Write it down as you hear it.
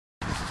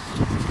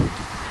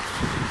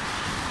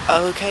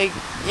Okay,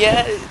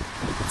 yeah,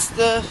 it's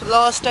the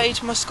last day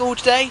to my school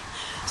today.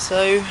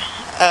 So,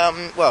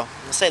 well,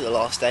 I say the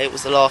last day. It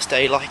was the last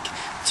day like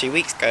 2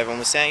 weeks ago, everyone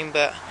was saying.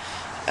 But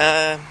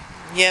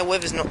yeah,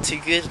 weather's not too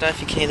good. I don't know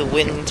if you can hear the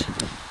wind,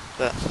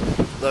 but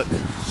look,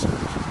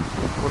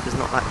 weather's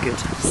not that good.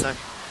 So,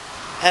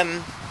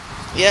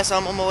 yeah, so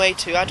I'm on my way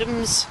to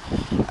Adams,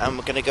 and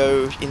we're gonna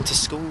go into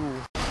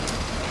school.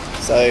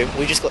 So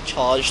we just got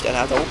charged an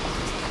adult,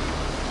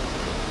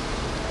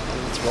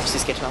 and Ross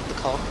is getting out of the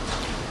car.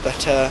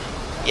 But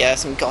yeah,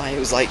 some guy who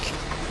was like,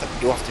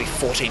 you have to be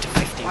 14 to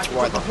 15 to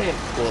ride the.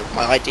 Well,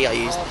 my ID I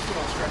used.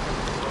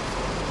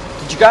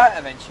 Did you go out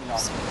eventually?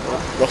 Ross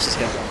is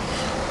here.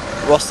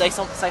 Ross, say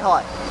something. Say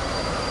hi.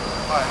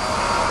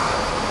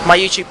 Hi. My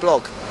YouTube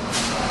blog.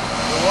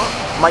 What?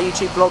 My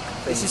YouTube blog.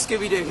 This is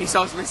Scooby-Doo. He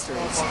solves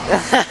mysteries.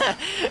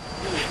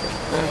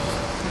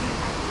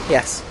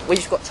 Yes, we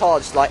just got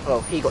charged like.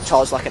 Well, he got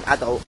charged like an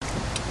adult.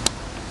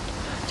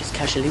 Just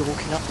casually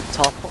walking up with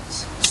tar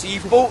pots. So you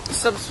bought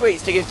some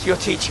sweets to give to your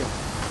teacher.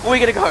 Where are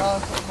you going to go?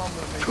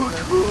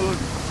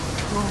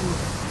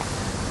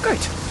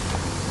 Good.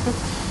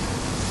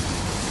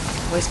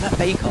 Where's Matt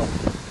Baker?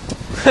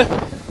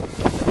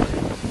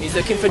 He's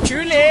looking for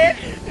Julie.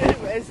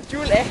 Where's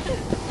Julie?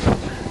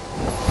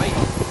 Wait.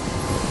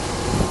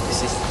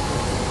 This is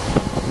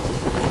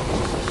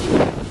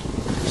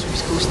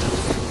cool stuff.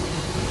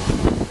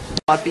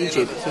 My BG,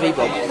 it's a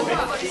vlog.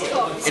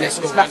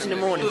 It's back in the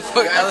morning.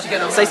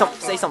 Say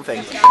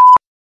something.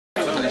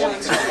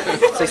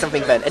 Say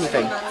something, Ben.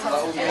 Anything.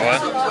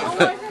 What?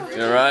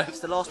 You alright? It's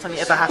the last time you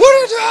ever had.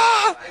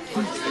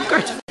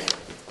 Great.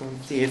 Go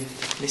and see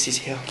if this is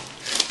here.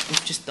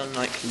 We've just done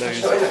like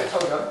loads.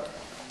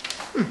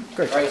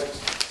 Great.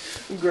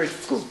 Great.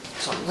 Cool.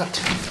 So, right.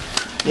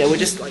 Yeah, we're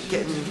just like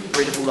getting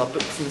rid of all our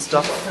books and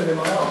stuff.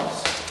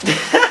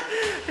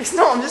 It's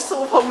not. I'm just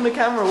sort of holding the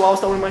camera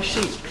whilst holding my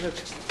sheet. Look,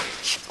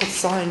 it's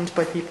signed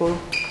by people.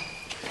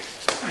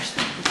 Right.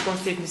 Let's go and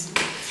see if this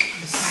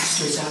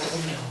is out.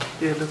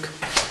 Yeah, look.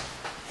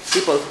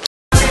 People.